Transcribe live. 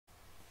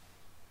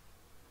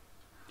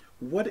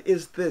What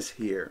is this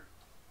here?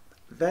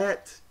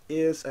 That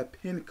is a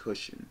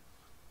pincushion.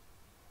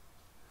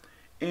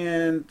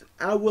 And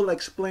I will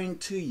explain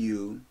to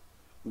you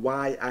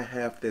why I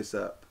have this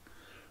up.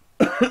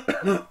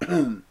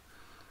 The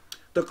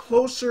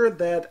closer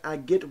that I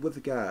get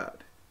with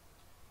God,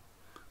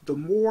 the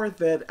more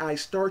that I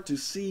start to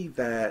see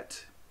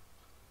that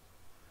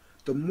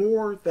the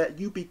more that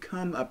you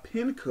become a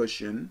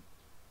pincushion,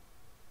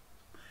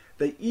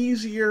 the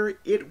easier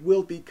it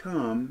will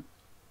become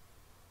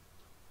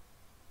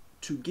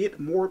to get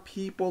more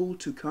people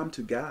to come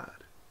to God.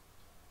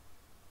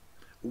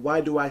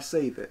 Why do I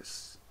say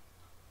this?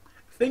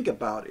 Think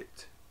about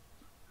it.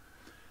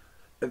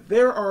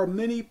 There are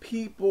many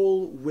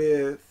people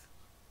with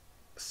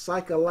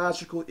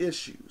psychological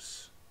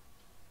issues.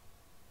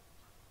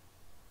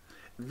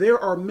 There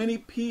are many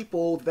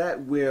people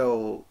that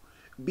will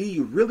be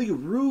really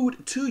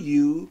rude to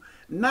you,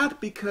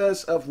 not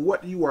because of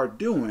what you are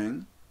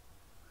doing,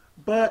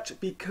 but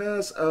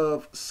because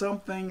of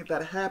something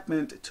that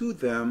happened to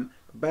them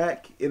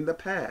back in the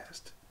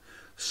past.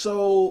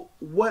 So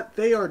what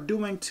they are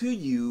doing to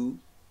you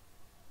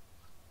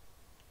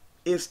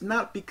is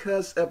not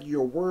because of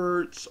your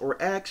words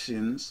or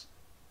actions,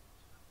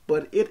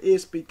 but it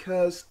is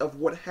because of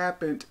what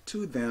happened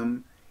to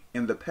them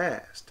in the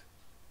past.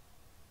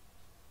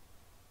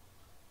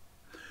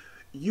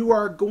 You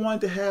are going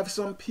to have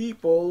some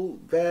people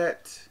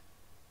that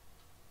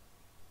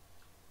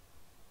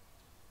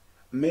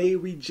may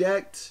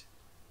reject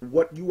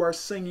what you are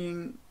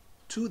saying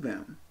to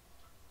them.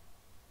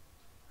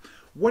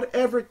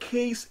 Whatever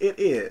case it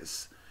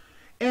is.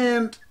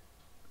 And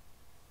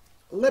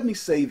let me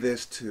say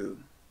this too.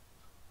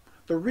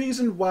 The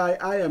reason why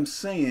I am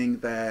saying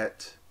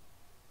that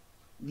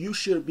you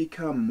should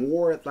become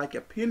more like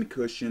a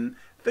pincushion,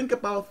 think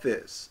about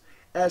this.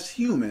 As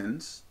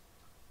humans,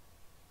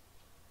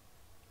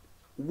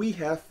 we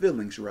have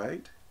feelings,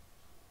 right?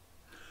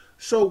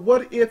 So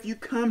what if you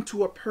come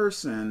to a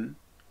person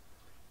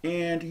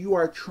and you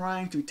are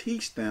trying to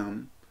teach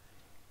them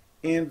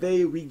and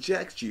they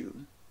reject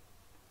you?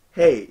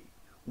 Hey,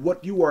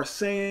 what you are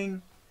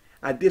saying,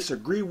 I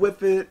disagree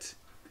with it.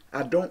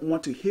 I don't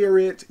want to hear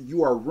it.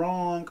 You are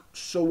wrong,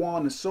 so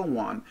on and so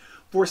on.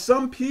 For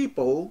some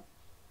people,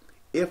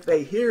 if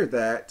they hear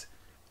that,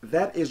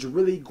 that is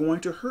really going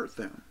to hurt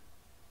them.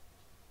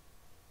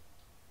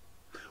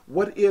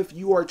 What if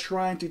you are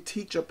trying to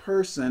teach a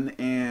person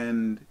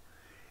and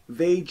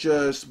they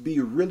just be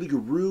really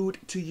rude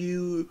to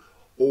you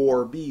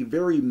or be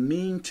very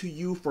mean to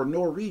you for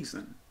no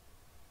reason?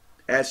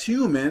 As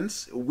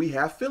humans, we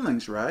have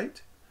feelings,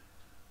 right?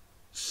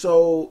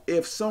 So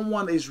if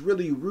someone is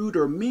really rude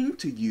or mean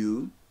to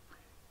you,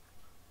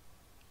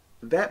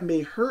 that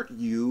may hurt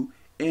you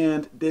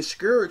and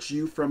discourage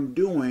you from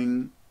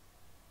doing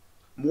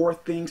more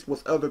things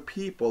with other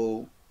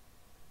people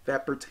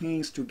that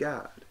pertains to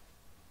God.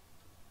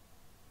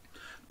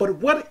 But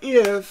what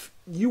if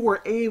you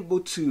were able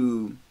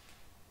to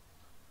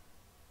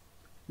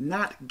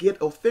not get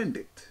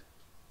offended?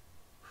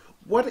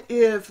 What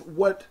if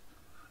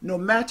no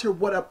matter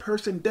what a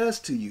person does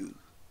to you,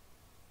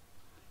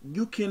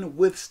 you can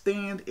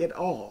withstand it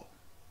all?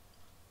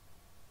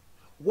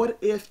 What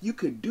if you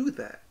could do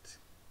that?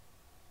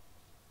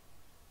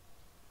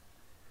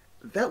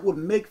 That would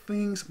make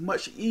things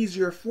much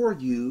easier for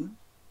you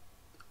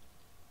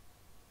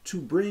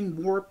to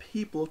bring more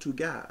people to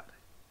God.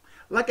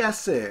 Like I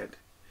said,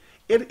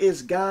 it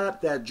is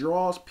God that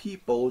draws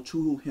people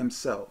to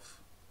himself.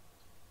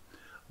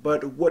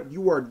 But what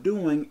you are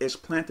doing is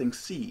planting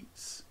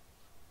seeds.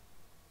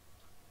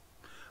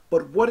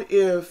 But what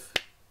if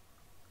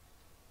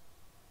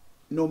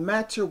no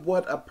matter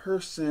what a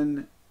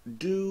person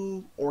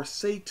do or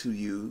say to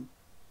you,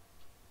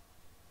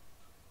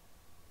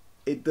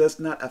 it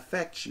does not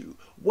affect you?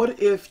 What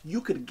if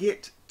you could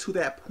get to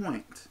that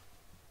point?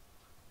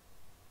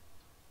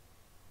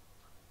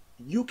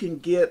 You can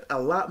get a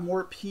lot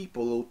more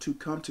people to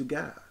come to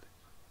God.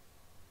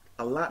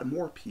 A lot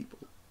more people.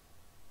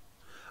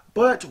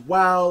 But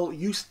while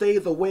you stay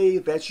the way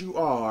that you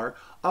are,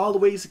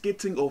 always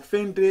getting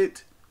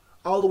offended,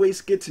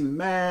 always getting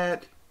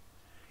mad,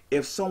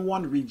 if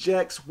someone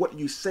rejects what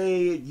you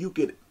say, you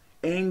get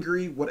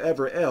angry,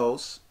 whatever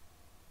else.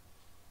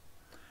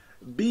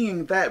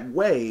 Being that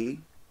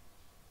way,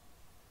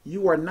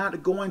 you are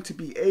not going to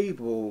be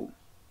able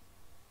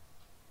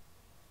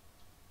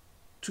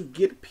to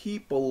get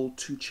people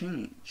to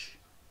change.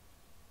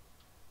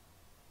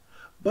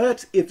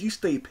 But if you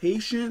stay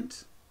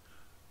patient,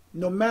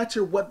 no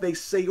matter what they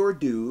say or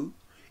do,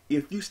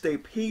 if you stay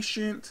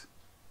patient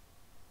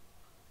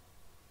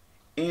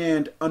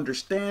and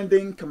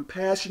understanding,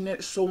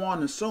 compassionate, so on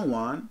and so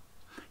on.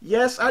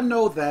 Yes, I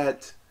know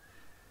that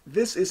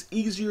this is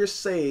easier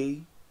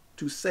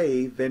to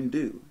say than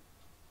do.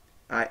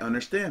 I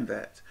understand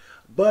that.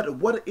 But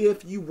what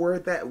if you were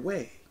that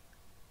way?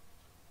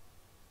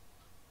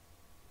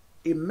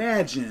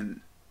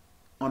 Imagine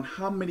on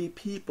how many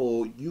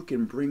people you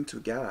can bring to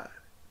God.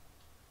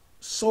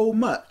 So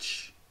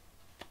much.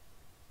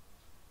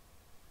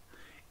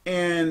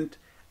 And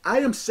I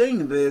am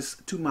saying this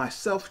to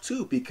myself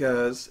too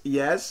because,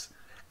 yes,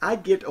 I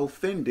get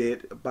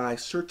offended by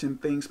certain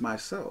things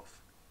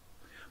myself.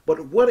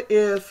 But what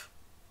if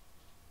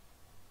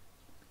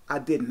I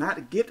did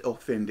not get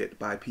offended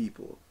by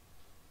people?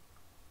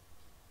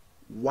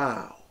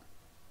 Wow.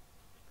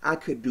 I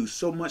could do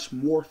so much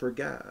more for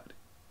God,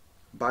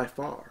 by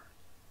far.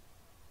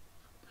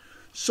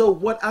 So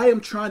what I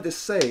am trying to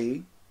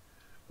say,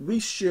 we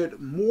should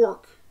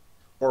work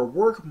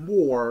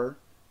more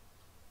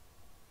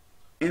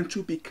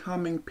into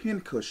becoming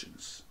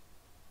pincushions.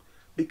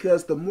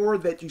 Because the more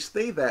that you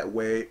stay that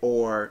way,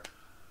 or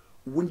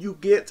when you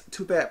get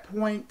to that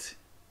point,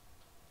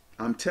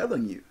 I'm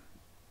telling you,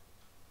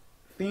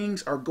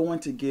 things are going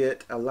to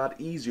get a lot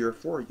easier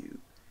for you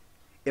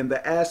in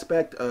the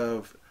aspect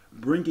of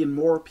bringing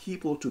more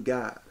people to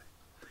God.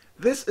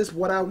 This is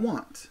what I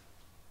want.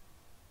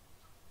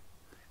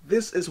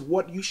 This is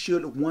what you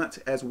should want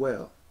as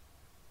well.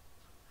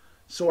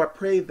 So I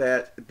pray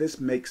that this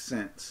makes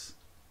sense.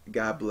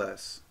 God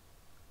bless.